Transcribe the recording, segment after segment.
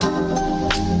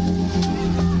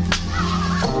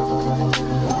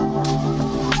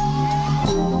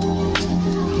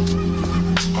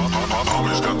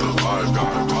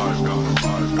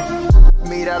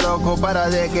para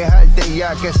de quejarte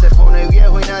ya que se pone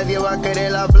viejo y nadie va a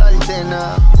querer hablarte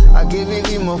nada. Aquí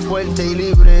vivimos fuerte y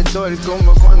libre, todo el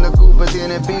combo cuando escupe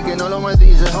tiene pique, no lo me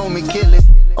dices, homie, kill it.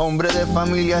 Hombre de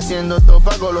familia haciendo todo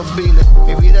pago los biles.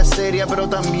 Mi vida es seria pero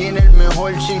también el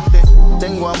mejor chiste.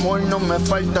 Tengo amor, no me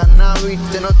falta nada,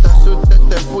 viste. No te asustes,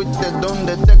 te fuiste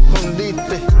donde te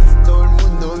escondiste. Todo el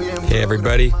mundo bien. Hey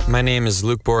everybody, my name is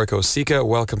Luke Borikosika.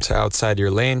 Welcome to Outside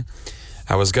Your Lane.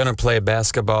 I was going to play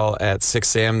basketball at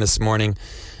 6 a.m. this morning,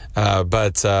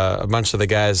 but a bunch of the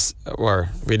guys, or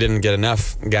we didn't get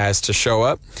enough guys to show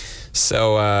up.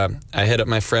 So I hit up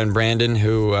my friend Brandon,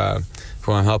 who I'm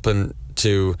helping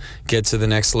to get to the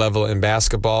next level in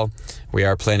basketball. We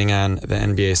are planning on the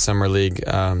NBA Summer League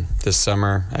this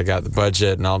summer. I got the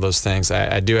budget and all those things.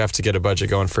 I do have to get a budget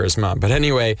going for his mom. But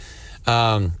anyway,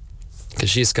 because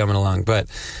she's coming along. But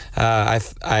I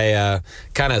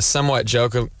kind of somewhat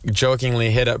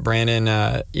jokingly hit up Brandon,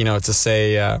 to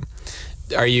say,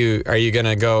 are you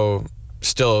gonna go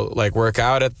still like work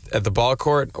out at the ball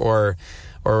court or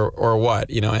what?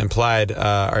 Implied,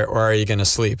 or are you gonna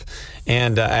sleep?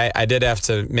 And I did have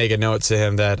to make a note to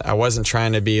him that I wasn't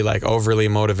trying to be like overly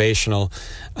motivational.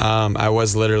 I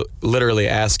was literally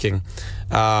asking,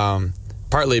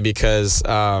 partly because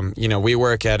we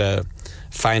work at a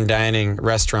fine dining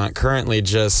restaurant, currently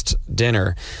just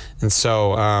dinner, and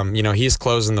so he's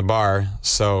closing the bar.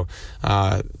 So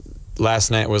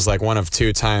last night was like one of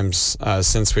two times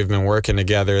since we've been working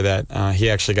together that he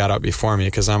actually got out before me,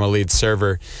 because I'm a lead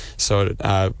server. So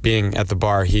being at the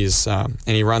bar, he's and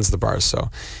he runs the bar, so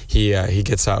he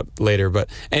gets out later. But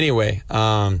anyway,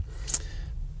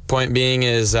 point being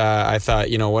is I thought,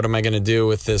 what am I going to do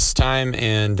with this time?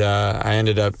 And I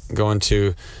ended up going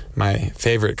to my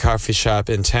favorite coffee shop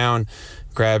in town,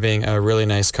 grabbing a really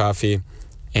nice coffee,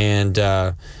 and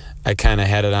I kind of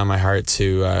had it on my heart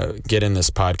to get in this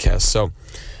podcast. So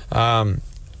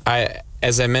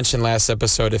as I mentioned last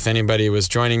episode, if anybody was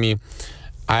joining me,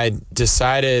 I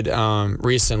decided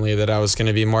recently that I was going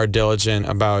to be more diligent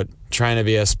about trying to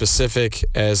be as specific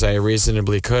as I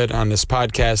reasonably could on this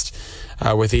podcast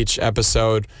with each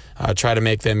episode, try to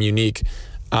make them unique,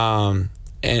 and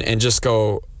just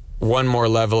go one more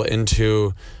level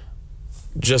into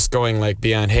just going like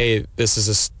beyond, hey, this is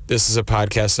a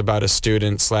podcast about a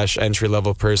student /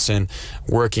 entry-level person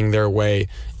working their way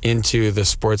into the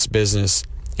sports business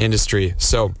industry.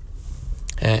 So,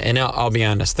 and I'll be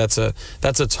honest, that's a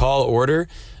tall order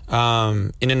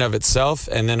in and of itself.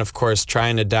 And then of course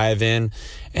trying to dive in,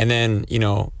 and then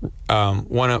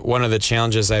one of the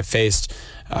challenges I faced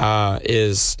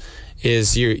is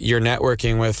you're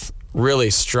networking with really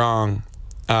strong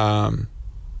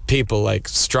people, like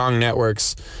strong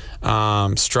networks,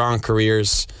 strong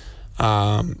careers.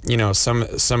 Some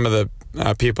of the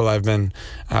people I've been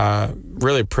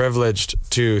really privileged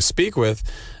to speak with,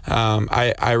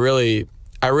 I really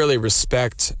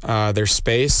respect their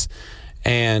space,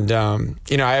 and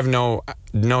I have no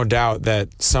doubt that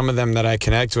some of them that I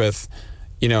connect with,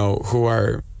 who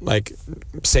are like,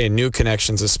 say, new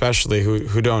connections, especially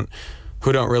who don't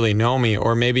really know me,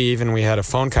 or maybe even we had a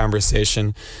phone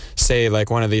conversation, say like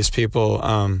one of these people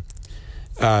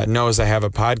knows I have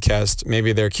a podcast.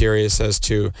 Maybe they're curious as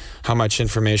to how much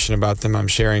information about them I'm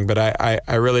sharing, but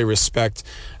I really respect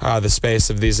the space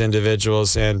of these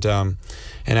individuals, and I'm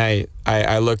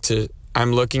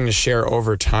looking to share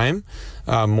over time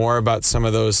more about some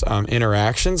of those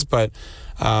interactions, but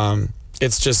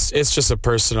it's just a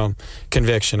personal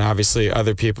conviction. Obviously,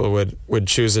 other people would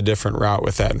choose a different route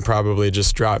with that and probably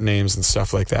just drop names and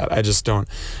stuff like that. I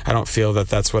don't feel that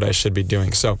that's what I should be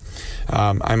doing. So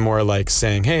I'm more like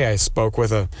saying, hey, I spoke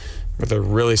with a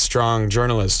really strong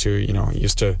journalist who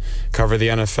used to cover the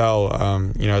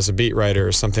NFL, as a beat writer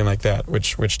or something like that,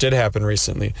 which did happen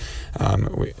recently.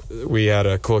 We had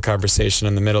a cool conversation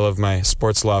in the middle of my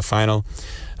sports law final.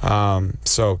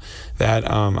 So that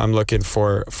I'm looking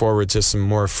forward to some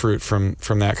more fruit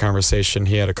from that conversation.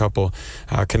 He had a couple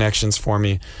connections for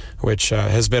me, which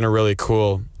has been a really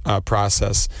cool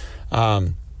process.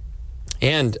 And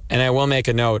I will make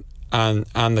a note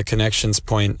on the connections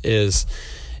point is,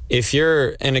 if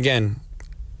you're, and again,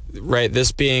 right,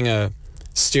 this being a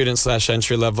student /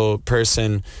 entry level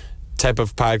person type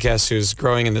of podcast who's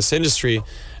growing in this industry,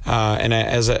 and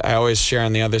as I always share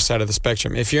on the other side of the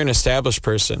spectrum, if you're an established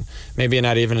person, maybe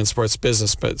not even in sports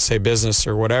business, but say business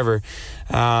or whatever,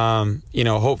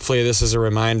 hopefully this is a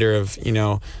reminder of,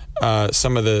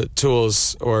 some of the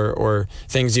tools or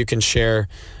things you can share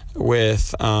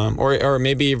with, or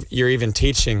maybe you're even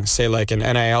teaching, say like an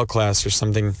NIL class or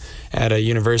something at a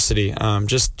university.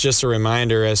 Just a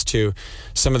reminder as to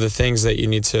some of the things that you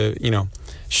need to,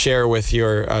 share with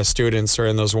your students or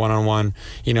in those one-on-one,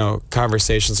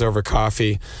 conversations over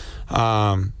coffee.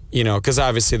 Because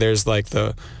obviously there's like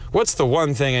what's the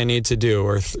one thing I need to do,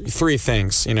 or three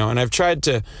things, and I've tried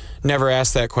to never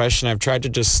ask that question. I've tried to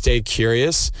just stay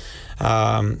curious,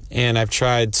 and I've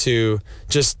tried to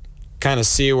just kind of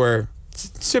see where,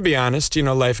 to be honest,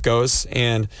 life goes,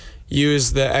 and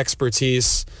use the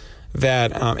expertise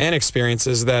that and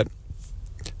experiences that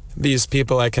these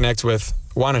people I connect with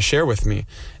want to share with me.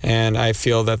 And I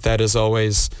feel that has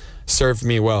always served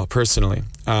me well personally.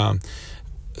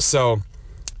 So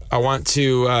I want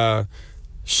to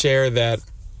share that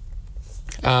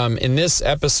in this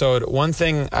episode, one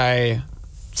thing I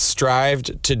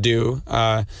strived to do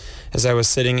as I was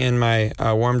sitting in my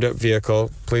warmed up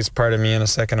vehicle. Please pardon me in a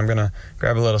second. I'm going to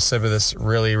grab a little sip of this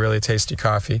really, really tasty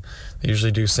coffee. I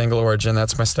usually do single origin.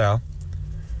 That's my style.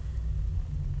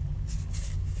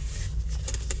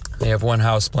 They have one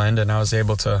house blend, and I was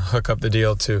able to hook up the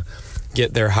deal to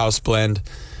get their house blend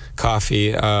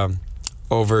coffee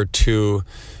over to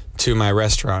my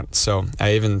restaurant. So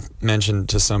I even mentioned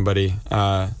to somebody,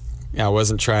 I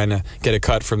wasn't trying to get a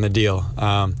cut from the deal,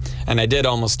 and I did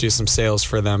almost do some sales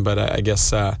for them, but I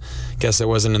guess it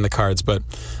wasn't in the cards. But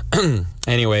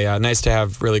anyway, nice to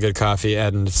have really good coffee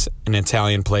at an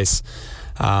Italian place.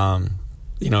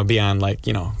 Beyond like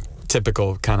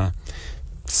typical kind of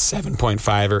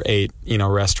 7.5 or 8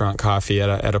 restaurant coffee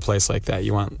at a place like that.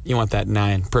 You want that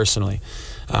 9 personally,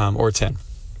 or 10.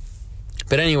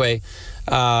 But anyway,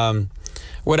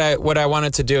 what I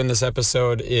wanted to do in this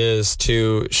episode is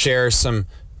to share some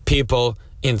people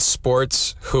in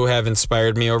sports who have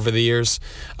inspired me over the years,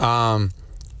 and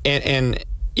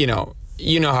you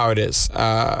know how it is,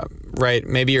 right?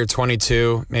 Maybe you're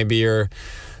 22, maybe you're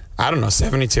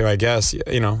 72, I guess. If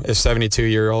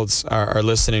 72-year-olds are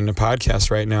listening to podcasts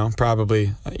right now,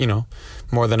 probably,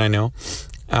 more than I know.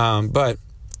 But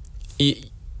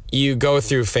you go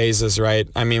through phases, right?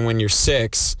 I mean, when you're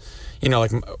 6,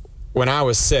 like when I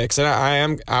was 6,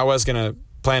 and I was going to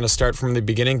plan to start from the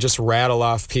beginning, just rattle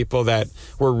off people that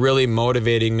were really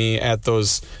motivating me at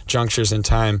those junctures in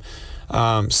time.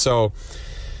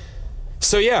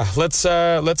 So yeah, let's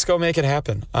go make it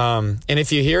happen. And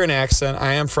if you hear an accent,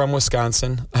 I am from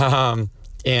Wisconsin,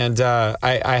 and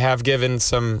I have given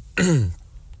some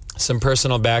some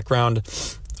personal background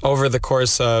over the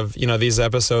course of these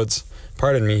episodes.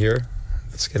 Pardon me here.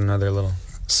 Let's get another little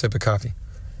sip of coffee.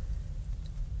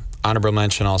 Honorable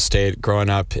mention, All-State. Growing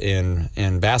up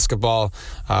in basketball,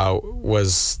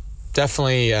 was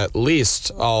definitely at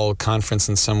least all conference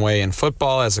in some way. In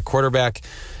football as a quarterback.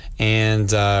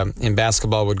 And in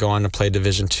basketball would go on to play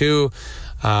Division II,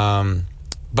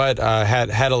 but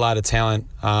had a lot of talent,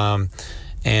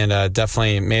 and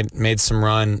definitely made some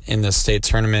run in the state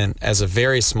tournament as a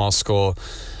very small school.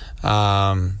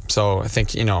 So I think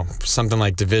something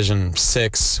like Division VI,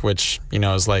 which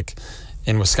is like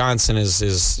in Wisconsin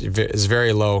is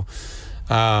very low,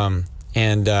 or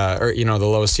the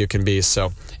lowest you can be.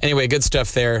 So anyway, good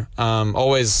stuff there.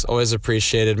 Always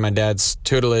appreciated my dad's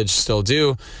tutelage, still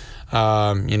do.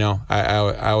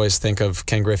 I always think of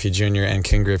Ken Griffey Jr. and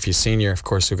Ken Griffey Sr., of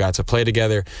course, who got to play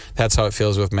together. That's how it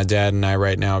feels with my dad and I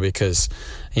right now, because,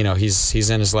 he's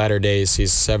in his latter days.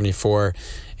 He's 74,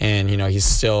 and, he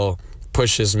still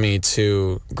pushes me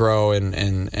to grow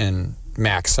and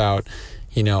max out,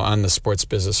 on the sports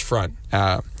business front,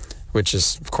 which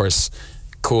is, of course,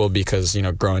 cool because,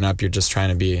 growing up, you're just trying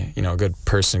to be, a good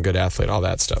person, good athlete, all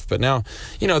that stuff. But now,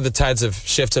 the tides have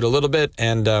shifted a little bit,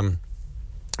 and,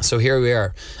 so here we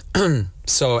are.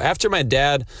 So after my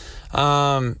dad,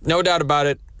 no doubt about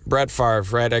it, Brett Favre,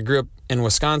 right? I grew up in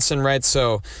Wisconsin, right?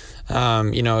 So,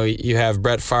 you have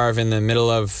Brett Favre in the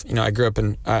middle of, I grew up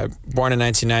born in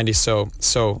 1990.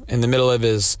 So in the middle of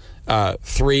his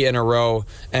 3 in a row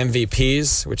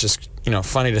MVPs, which is,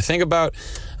 funny to think about.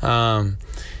 But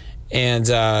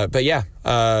yeah,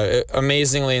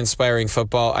 amazingly inspiring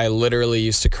football. I literally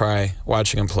used to cry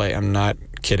watching him play. I'm not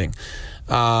kidding.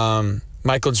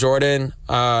 Michael Jordan,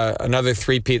 another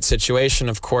three-peat situation.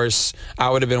 Of course, I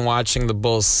would have been watching the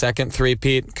Bulls' second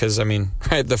three-peat because,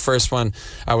 right, the first one,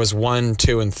 I was 1,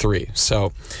 2, and 3.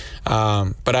 So,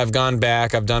 but I've gone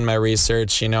back. I've done my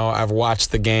research. I've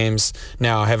watched the games.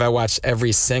 Now, have I watched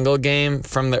every single game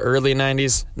from the early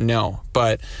 90s? No.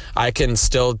 But I can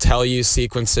still tell you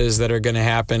sequences that are going to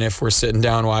happen if we're sitting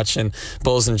down watching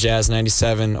Bulls and Jazz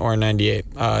 97 or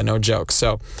 98. No joke.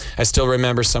 So I still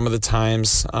remember some of the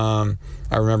times.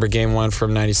 I remember game 1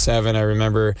 from 97. I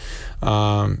remember,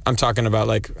 I'm talking about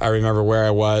I remember where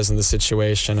I was in the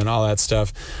situation and all that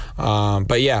stuff.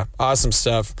 But yeah, awesome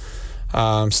stuff.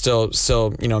 Still,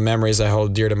 memories I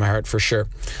hold dear to my heart for sure,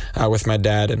 with my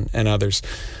dad and others.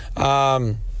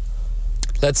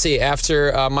 Let's see,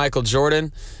 after Michael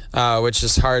Jordan, which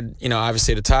is hard,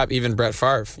 obviously to top. Even Brett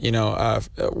Favre,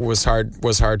 was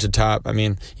hard to top. I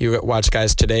mean, you watch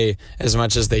guys today, as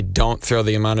much as they don't throw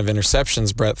the amount of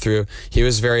interceptions Brett threw, he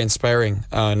was very inspiring,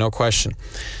 no question.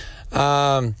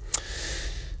 The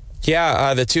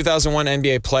 2001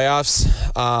 NBA playoffs,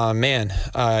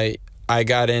 I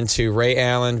got into Ray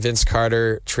Allen, Vince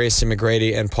Carter, Tracy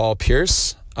McGrady, and Paul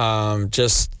Pierce.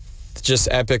 Just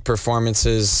epic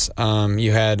performances.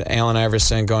 You had Allen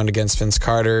Iverson going against Vince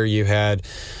Carter. You had,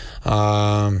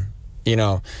 Paul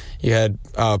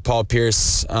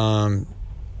Pierce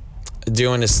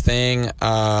doing his thing.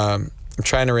 I'm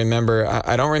trying to remember.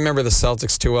 I don't remember the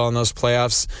Celtics too well in those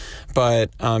playoffs, but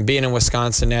being in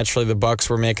Wisconsin, naturally the Bucks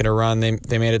were making a run.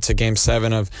 They made it to Game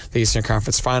 7 of the Eastern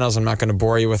Conference Finals. I'm not going to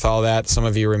bore you with all that. Some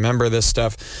of you remember this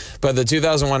stuff. But the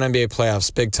 2001 NBA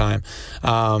playoffs, big time.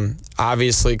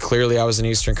 Obviously, clearly I was an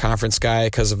Eastern Conference guy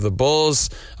because of the Bulls,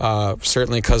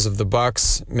 certainly because of the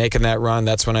Bucks making that run.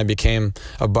 That's when I became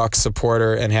a Bucks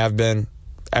supporter and have been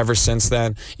ever since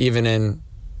then, even in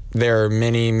there are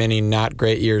many, many not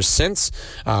great years since.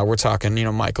 We're talking,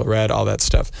 Michael Redd, all that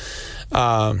stuff,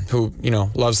 who,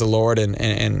 loves the Lord.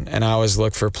 And I always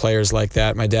look for players like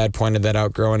that. My dad pointed that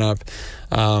out growing up,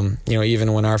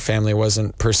 even when our family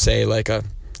wasn't per se like a,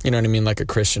 like a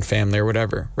Christian family or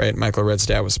whatever, right? Michael Redd's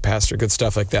dad was a pastor, good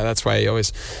stuff like that. That's why he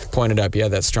always pointed up, he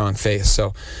had that strong faith.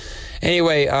 So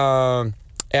anyway,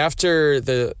 after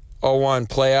the 01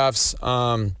 playoffs,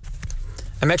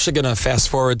 I'm actually going to fast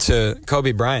forward to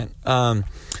Kobe Bryant. I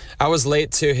was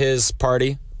late to his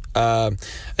party. I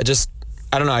just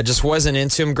wasn't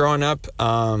into him growing up.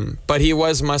 But he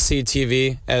was must-see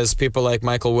TV, as people like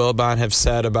Michael Wilbon have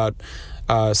said about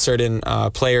certain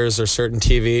players or certain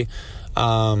TV.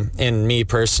 And me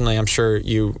personally, I'm sure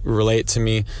you relate to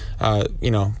me,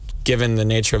 given the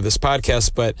nature of this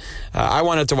podcast. But I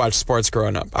wanted to watch sports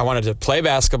growing up. I wanted to play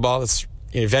basketball. That's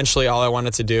eventually all I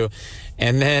wanted to do.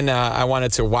 And then I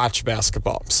wanted to watch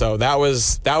basketball. So that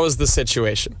was the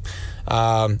situation.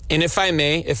 And if I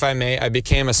may, I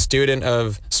became a student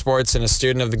of sports and a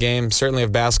student of the game, certainly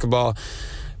of basketball,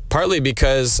 partly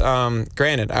because,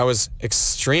 granted, I was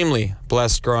extremely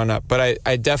blessed growing up, but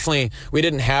I definitely, we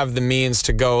didn't have the means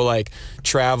to go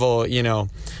travel,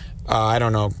 I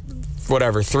don't know,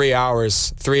 whatever, 3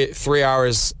 hours,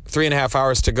 3.5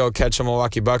 hours to go catch a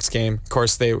Milwaukee Bucks game. Of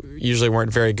course, they usually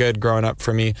weren't very good growing up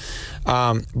for me.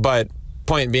 But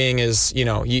point being is,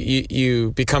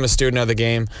 you become a student of the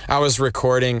game. I was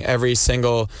recording every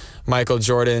single Michael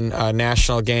Jordan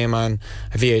national game on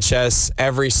VHS,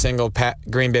 every single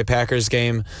Green Bay Packers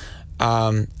game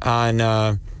on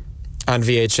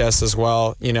VHS as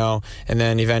well, and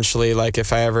then eventually,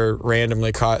 if I ever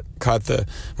randomly caught the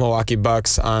Milwaukee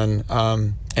Bucks on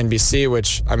NBC,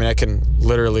 which, I mean, I can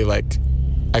literally,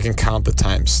 I can count the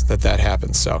times that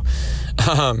happened. So,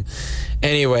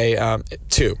 anyway,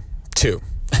 two,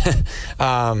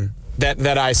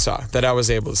 that I saw, that I was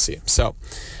able to see. So,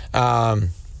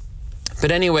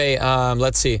 but anyway,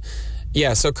 let's see.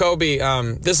 Yeah, so Kobe,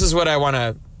 this is what I want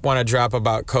to drop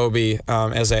about Kobe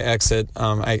as I exit.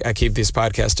 I keep these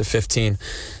podcasts to 15.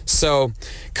 So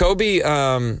Kobe,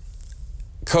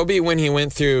 when he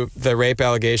went through the rape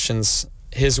allegations,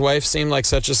 his wife seemed like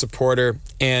such a supporter.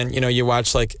 And, you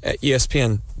watch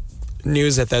ESPN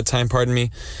News at that time, pardon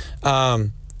me.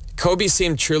 Kobe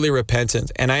seemed truly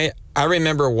repentant. And I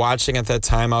remember watching at that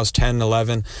time, I was 10,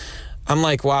 11. I'm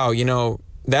like, wow,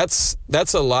 that's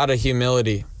a lot of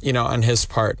humility, on his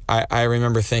part. I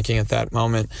remember thinking at that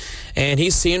moment. And he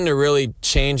seemed to really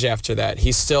change after that.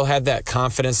 He still had that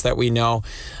confidence that we know,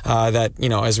 that,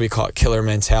 as we call it, killer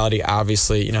mentality.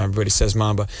 Obviously, everybody says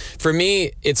Mamba. For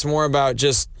me, it's more about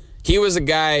just, he was a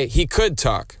guy, he could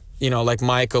talk, like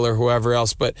Michael or whoever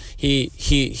else, but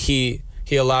he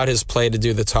allowed his play to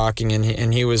do the talking,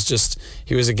 and he was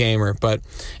a gamer. But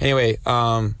anyway,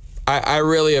 I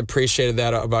really appreciated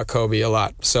that about Kobe a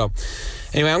lot. So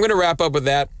anyway, I'm going to wrap up with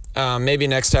that. Maybe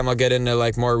next time I'll get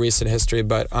into more recent history,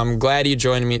 but I'm glad you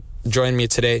joined me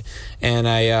today, and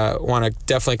I want to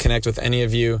definitely connect with any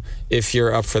of you if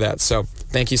you're up for that. So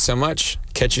thank you so much.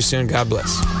 Catch you soon. God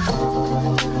bless.